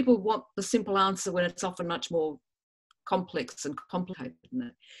 but people want the simple answer when it's often much more complex and complicated than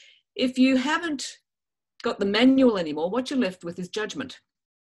that. If you haven't got the manual anymore, what you're left with is judgment.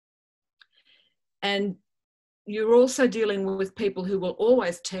 And you're also dealing with people who will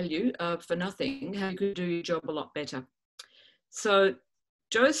always tell you for nothing how you could do your job a lot better. So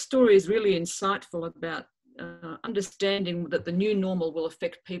Jo's story is really insightful about understanding that the new normal will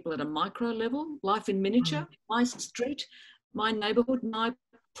affect people at a micro level, life in miniature, my street, my neighbourhood, my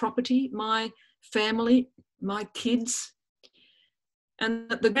property, my family, my kids. And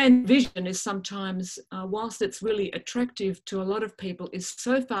the grand vision is sometimes, whilst it's really attractive to a lot of people, is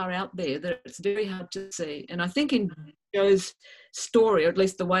so far out there that it's very hard to see. And I think in Jo's story, or at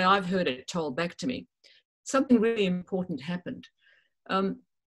least the way I've heard it told back to me, something really important happened.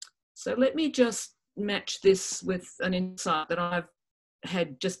 So let me just match this with an insight that I've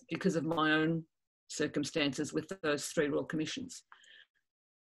had just because of my own circumstances with those 3 Royal Commissions.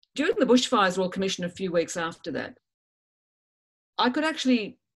 During the bushfires Royal Commission a few weeks after that, I could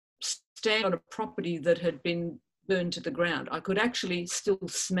actually stand on a property that had been burned to the ground. I could actually still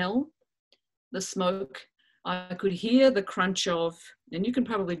smell the smoke. I could hear the crunch of, and you can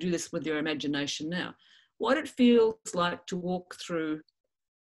probably do this with your imagination now, what it feels like to walk through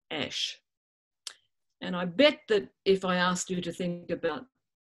ash. And I bet that if I asked you to think about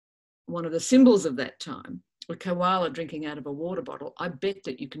one of the symbols of that time, a koala drinking out of a water bottle, I bet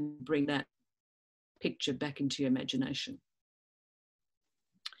that you can bring that picture back into your imagination.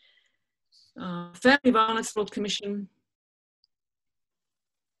 Family Violence Royal Commission.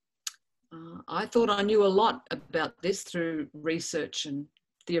 I thought I knew a lot about this through research and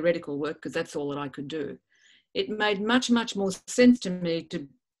theoretical work because that's all that I could do. It made much, much more sense to me to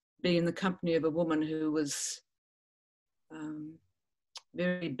be in the company of a woman who was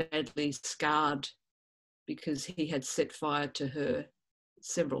very badly scarred because he had set fire to her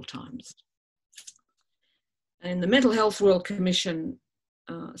several times. And in the Mental Health Royal Commission,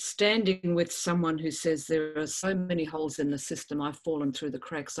 standing with someone who says there are so many holes in the system, I've fallen through the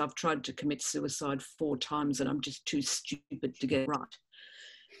cracks, I've tried to commit suicide 4 times and I'm just too stupid to get right.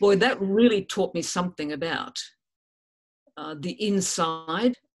 Boy, that really taught me something about the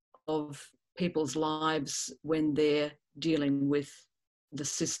inside of people's lives when they're dealing with the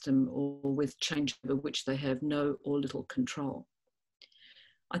system or with change over which they have no or little control.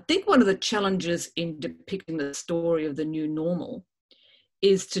 I think one of the challenges in depicting the story of the new normal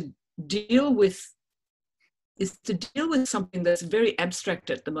is to deal with something that's very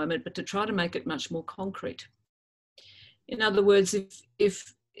abstract at the moment, but to try to make it much more concrete. In other words,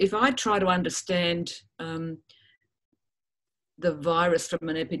 if I try to understand the virus from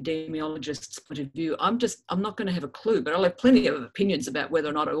an epidemiologist's point of view, I'm not going to have a clue, but I'll have plenty of opinions about whether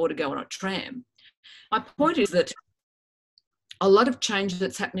or not I ought to go on a tram. My point is that a lot of change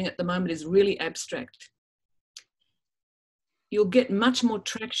that's happening at the moment is really abstract. You'll get much more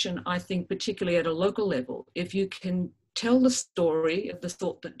traction, I think, particularly at a local level, if you can tell the story of the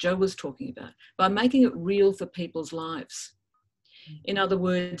sort that Jo was talking about by making it real for people's lives. In other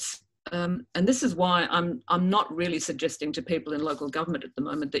words, and this is why I'm not really suggesting to people in local government at the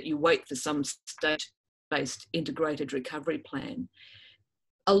moment that you wait for some state-based integrated recovery plan.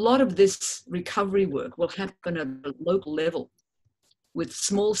 A lot of this recovery work will happen at a local level with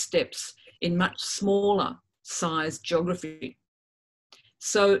small steps in much smaller size geography.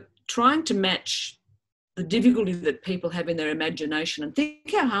 So trying to match the difficulty that people have in their imagination and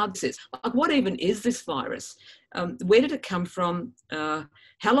think how hard this is. Like, what even is this virus? Where did it come from?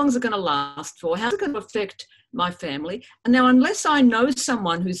 How long is it going to last for? How's it going to affect my family? And now, unless I know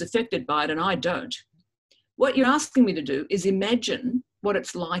someone who's affected by it and I don't, what you're asking me to do is imagine what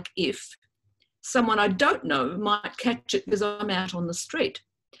it's like if someone I don't know might catch it because I'm out on the street.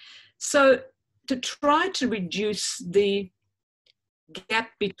 So to try to reduce the gap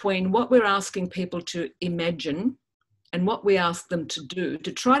between what we're asking people to imagine and what we ask them to do,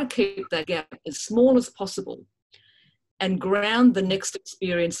 to try to keep that gap as small as possible and ground the next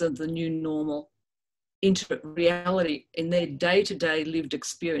experience of the new normal into reality in their day-to-day lived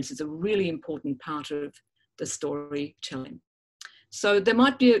experience is a really important part of the storytelling. So there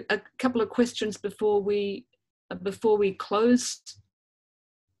might be a couple of questions before we close.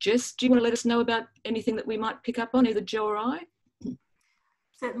 Jess, do you want to let us know about anything that we might pick up on, either Jo or I?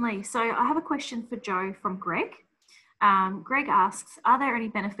 Certainly. So I have a question for Jo from Greg. Greg asks, are there any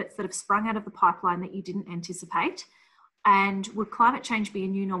benefits that have sprung out of the pipeline that you didn't anticipate? And would climate change be a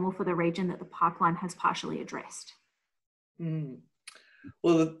new normal for the region that the pipeline has partially addressed?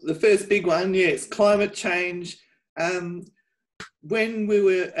 Well, the first big one, yes, climate change. when we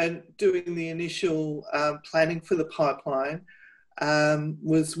were doing the initial planning for the pipeline,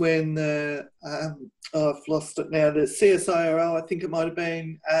 was when the, I've lost it now, the CSIRO, I think it might have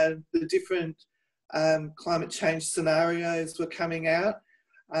been, the different climate change scenarios were coming out.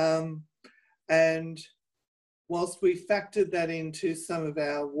 And whilst we factored that into some of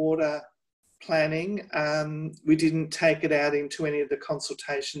our water planning, we didn't take it out into any of the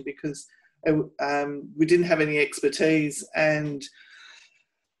consultation because we didn't have any expertise, and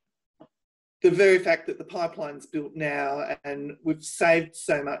the very fact that the pipeline's built now and we've saved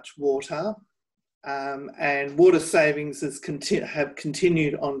so much water, and water savings have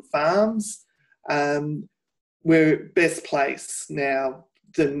continued on farms, we're best placed now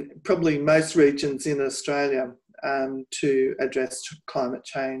than probably most regions in Australia to address climate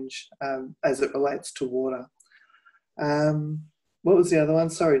change as it relates to water. What was the other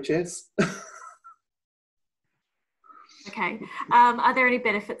one? Sorry, Jess. Okay. Are there any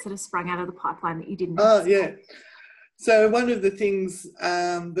benefits that have sprung out of the pipeline that you didn't? Oh, yeah. So one of the things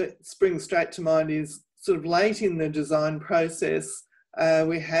that springs straight to mind is sort of late in the design process,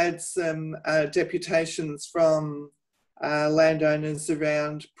 we had some deputations from landowners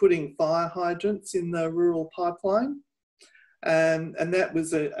around putting fire hydrants in the rural pipeline. And that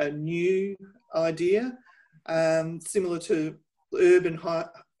was a new idea, similar to urban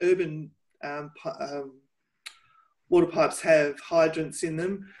water pipes have hydrants in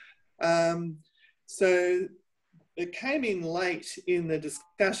them. So it came in late in the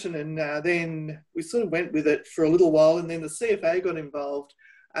discussion, and then we sort of went with it for a little while, and then the CFA got involved,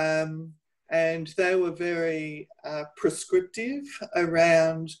 and they were very prescriptive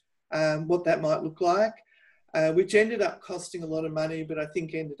around what that might look like, which ended up costing a lot of money, but I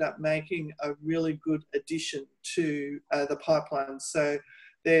think ended up making a really good addition to the pipeline. So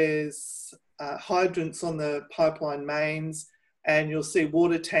there's hydrants on the pipeline mains, and you'll see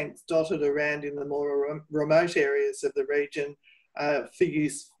water tanks dotted around in the more remote areas of the region for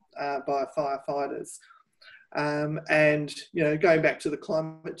use by firefighters. And, you know, going back to the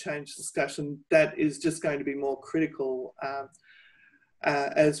climate change discussion, that is just going to be more critical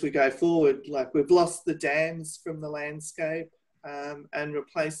as we go forward. Like, we've lost the dams from the landscape and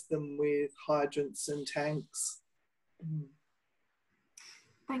replaced them with hydrants and tanks.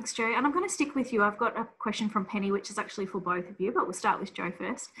 Thanks, Jo. And I'm going to stick with you. I've got a question from Penny, which is actually for both of you, but we'll start with Jo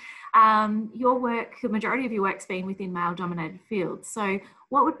first. Your work, the majority of your work's been within male-dominated fields. So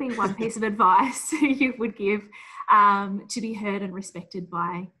what would be one piece of advice you would give to be heard and respected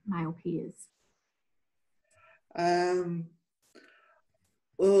by male peers?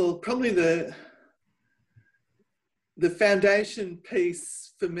 Well, probably the foundation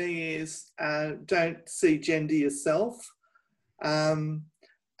piece for me is don't see gender yourself.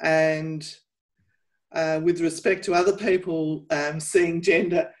 And with respect to other people seeing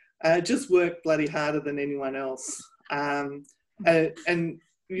gender, just work bloody harder than anyone else. And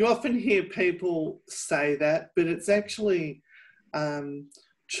you often hear people say that, but it's actually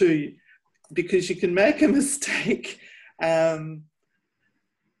true, because you can make a mistake, a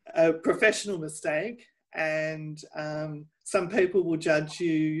professional mistake, and some people will judge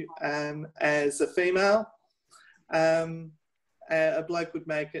you as a female. A bloke would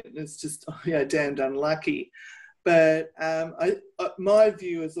make it and it's just, oh, yeah, damned unlucky. But my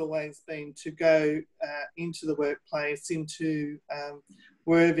view has always been to go into the workplace, into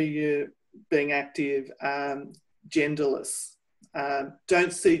wherever you're being active, genderless.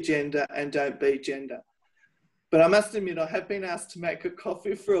 Don't see gender and don't be gender. But I must admit, I have been asked to make a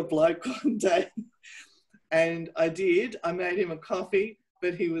coffee for a bloke one day. And I did. I made him a coffee,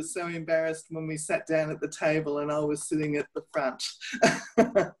 but he was so embarrassed when we sat down at the table and I was sitting at the front.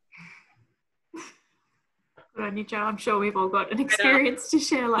 Good on you, Jo. I'm sure we've all got an experience to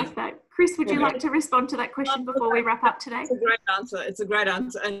share like that. Chris, would you like to respond to that question before we wrap up today? It's a great answer. It's a great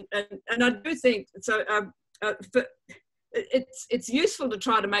answer. And I do think, so it's useful to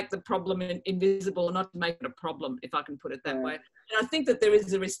try to make the problem invisible and not to make it a problem, if I can put it that way. And I think that there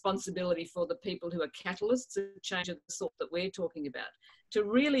is a responsibility for the people who are catalysts of change of the sort that we're talking about to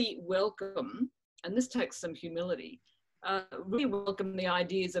really welcome, and this takes some humility, really welcome the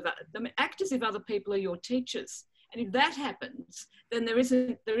ideas of, act as if other people are your teachers. And if that happens, then there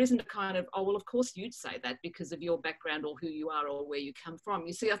isn't a kind of, oh, well, of course you'd say that because of your background or who you are or where you come from.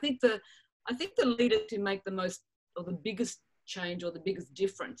 You see, I think the leaders who make the most or the biggest change or the biggest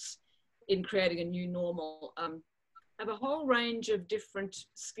difference in creating a new normal have a whole range of different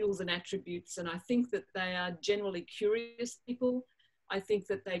skills and attributes. And I think that they are generally curious people. I think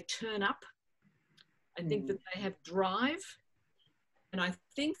that they turn up. I think that they have drive. And I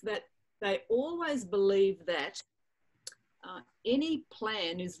think that they always believe that any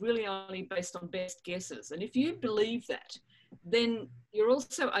plan is really only based on best guesses. And if you believe that, then you're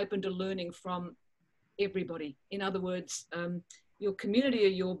also open to learning from everybody. In other words, your community are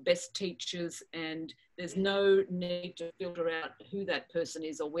your best teachers, and there's no need to filter out who that person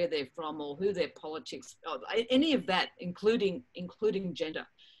is or where they're from or who their politics, or any of that, including gender.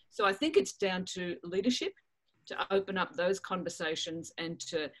 So I think it's down to leadership to open up those conversations and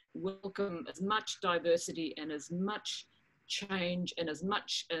to welcome as much diversity and as much change and as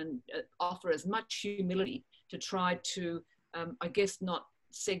much, and offer as much humility to try to, I guess, not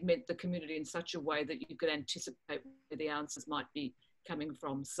segment the community in such a way that you could anticipate where the answers might be coming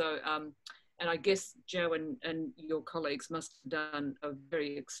from. So, and I guess Joe and your colleagues must have done a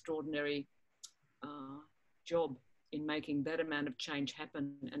very extraordinary job in making that amount of change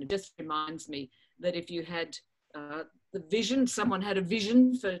happen. And it just reminds me that if you had the vision, someone had a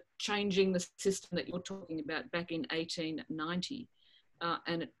vision for changing the system that you're talking about back in 1890,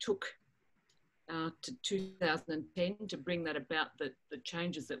 and it took to 2010 to bring that about, the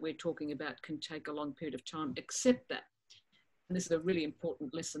changes that we're talking about can take a long period of time. Except that, and this is a really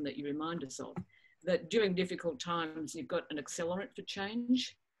important lesson that you remind us of, that during difficult times, you've got an accelerant for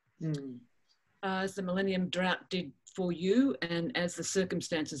change, as the Millennium Drought did for you, and as the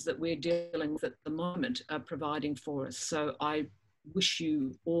circumstances that we're dealing with at the moment are providing for us. So I wish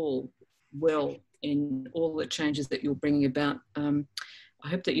you all well in all the changes that you're bringing about. I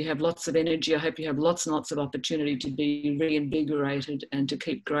hope that you have lots of energy. I hope you have lots and lots of opportunity to be reinvigorated and to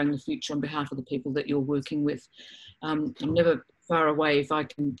keep growing the future on behalf of the people that you're working with. I'm never far away. If I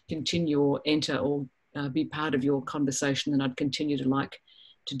can continue or enter or be part of your conversation, then I'd continue to like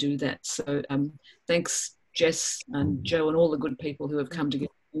to do that. So thanks, Jess and Joe and all the good people who have come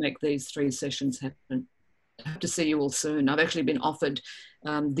together to make these 3 sessions happen. I hope to see you all soon. I've actually been offered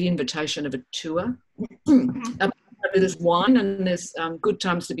the invitation of a tour. There's wine and there's good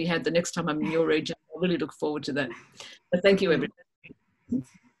times to be had the next time I'm in your region. I really look forward to that. But thank you, everybody.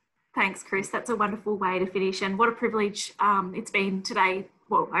 Thanks, Chris. That's a wonderful way to finish, and what a privilege it's been today,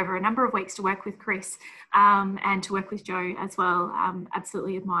 well, over a number of weeks, to work with Chris and to work with Joe as well.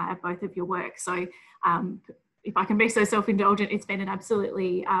 Absolutely admire both of your work. So if I can be so self-indulgent, it's been an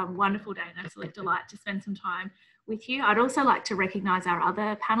absolutely wonderful day, an absolute delight to spend some time with you. I'd also like to recognise our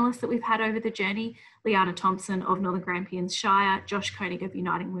other panellists that we've had over the journey: Liana Thompson of Northern Grampians Shire, Josh Koenig of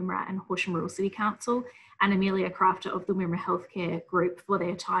Uniting Wimmera and Horsham Rural City Council, and Amelia Crafter of the Wimmera Healthcare Group for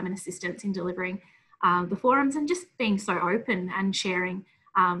their time and assistance in delivering the forums and just being so open and sharing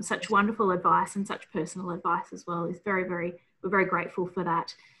such wonderful advice and such personal advice as well. Is we're very grateful for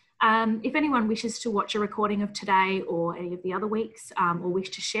that. If anyone wishes to watch a recording of today or any of the other weeks or wish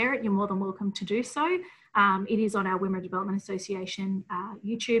to share it, you're more than welcome to do so. It is on our Wimmera Development Association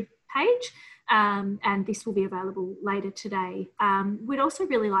YouTube page, and this will be available later today. We'd also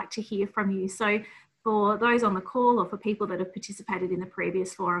really like to hear from you. So for those on the call or for people that have participated in the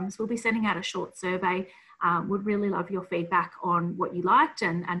previous forums, we'll be sending out a short survey. Would really love your feedback on what you liked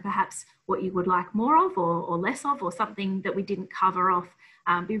and perhaps what you would like more of or less of, or something that we didn't cover off.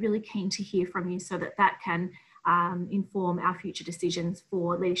 Be really keen to hear from you so that that can inform our future decisions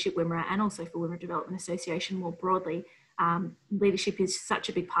for Leadership Wimmera and also for Wimmera Development Association more broadly. Leadership is such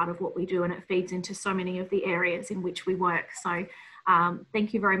a big part of what we do, and it feeds into so many of the areas in which we work. So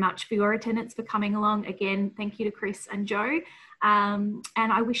thank you very much for your attendance, for coming along. Again, thank you to Chris and Joe. And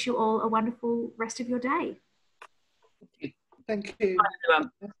I wish you all a wonderful rest of your day. Thank you. Bye,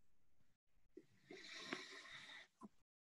 everyone.